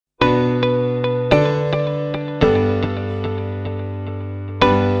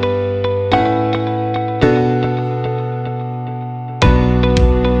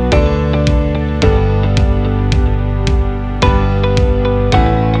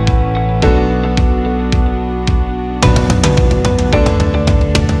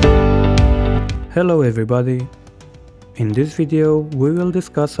Hello everybody! In this video we will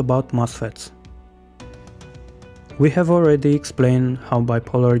discuss about MOSFETs. We have already explained how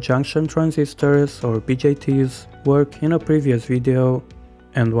bipolar junction transistors or BJTs work in a previous video,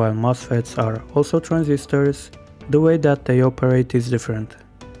 and while MOSFETs are also transistors, the way that they operate is different.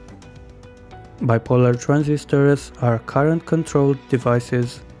 Bipolar transistors are current controlled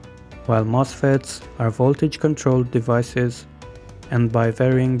devices, while MOSFETs are voltage controlled devices, and by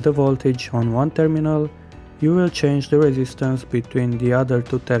varying the voltage on one terminal, you will change the resistance between the other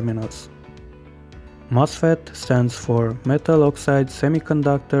two terminals. MOSFET stands for Metal Oxide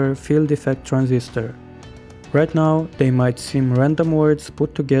Semiconductor Field Effect Transistor. Right now they might seem random words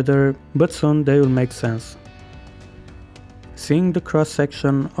put together, but soon they will make sense. Seeing the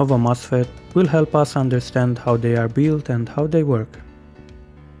cross-section of a MOSFET will help us understand how they are built and how they work.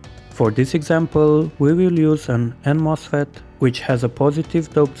 For this example, we will use an N MOSFET, which has a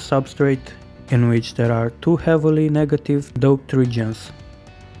positive doped substrate in which there are two heavily negative doped regions.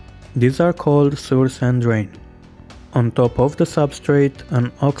 These are called source and drain. On top of the substrate,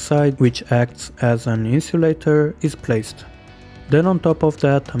 an oxide which acts as an insulator is placed. Then on top of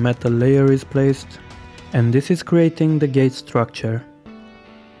that a metal layer is placed, and this is creating the gate structure.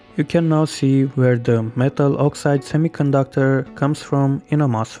 You can now see where the metal oxide semiconductor comes from in a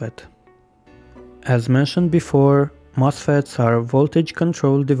MOSFET. As mentioned before, MOSFETs are voltage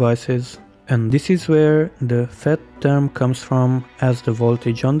controlled devices, and this is where the FET term comes from, as the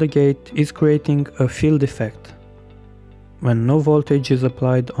voltage on the gate is creating a field effect. When no voltage is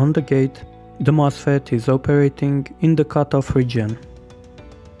applied on the gate, the MOSFET is operating in the cutoff region.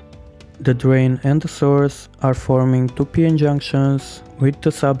 The drain and the source are forming two PN junctions with the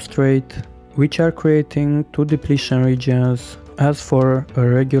substrate, which are creating two depletion regions as for a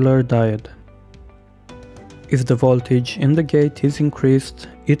regular diode. If the voltage in the gate is increased,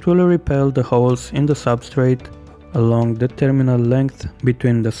 it will repel the holes in the substrate along the terminal length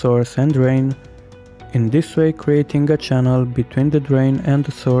between the source and drain, in this way creating a channel between the drain and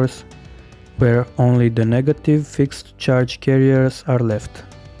the source where only the negative fixed charge carriers are left,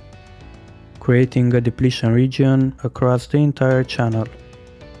 creating a depletion region across the entire channel.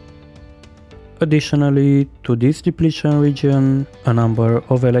 Additionally, to this depletion region, a number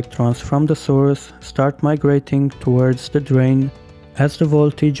of electrons from the source start migrating towards the drain as the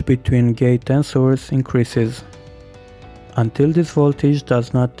voltage between gate and source increases. Until this voltage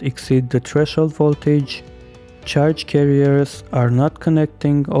does not exceed the threshold voltage, charge carriers are not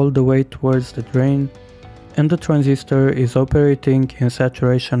connecting all the way towards the drain, and the transistor is operating in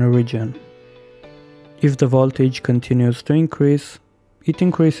saturation region. If the voltage continues to increase, it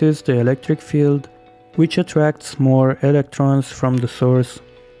increases the electric field, which attracts more electrons from the source,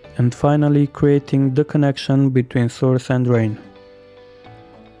 and finally creating the connection between source and drain.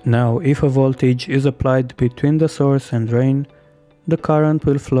 Now, if a voltage is applied between the source and drain, the current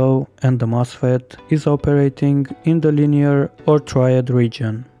will flow and the MOSFET is operating in the linear or triad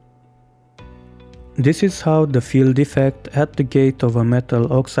region. This is how the field effect at the gate of a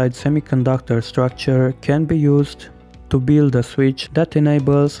metal oxide semiconductor structure can be used to build a switch that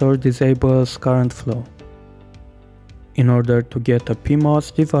enables or disables current flow. In order to get a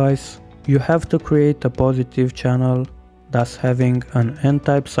PMOS device, you have to create a positive channel, thus having an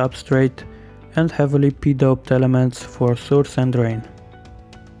N-type substrate and heavily p-doped elements for source and drain.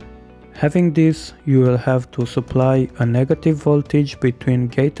 Having this, you will have to supply a negative voltage between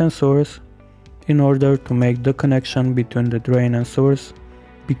gate and source in order to make the connection between the drain and source,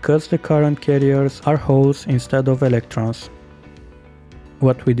 because the current carriers are holes instead of electrons.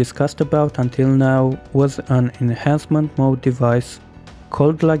 What we discussed about until now was an enhancement mode device,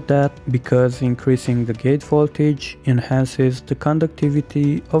 called like that because increasing the gate voltage enhances the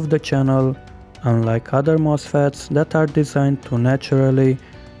conductivity of the channel, unlike other MOSFETs that are designed to naturally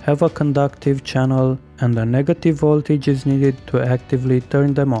have a conductive channel and a negative voltage is needed to actively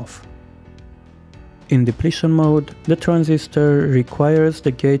turn them off. In depletion mode, the transistor requires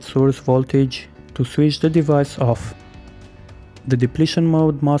the gate source voltage to switch the device off. The depletion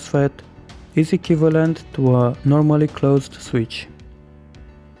mode MOSFET is equivalent to a normally closed switch.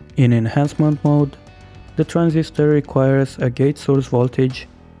 In enhancement mode, the transistor requires a gate source voltage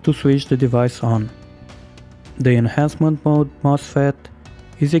to switch the device on. The enhancement mode MOSFET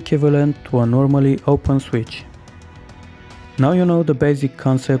is equivalent to a normally open switch. Now you know the basic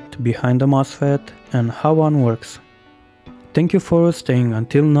concept behind a MOSFET and how one works. Thank you for staying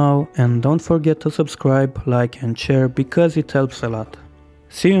until now, and don't forget to subscribe, like and share because it helps a lot.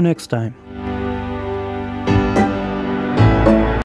 See you next time.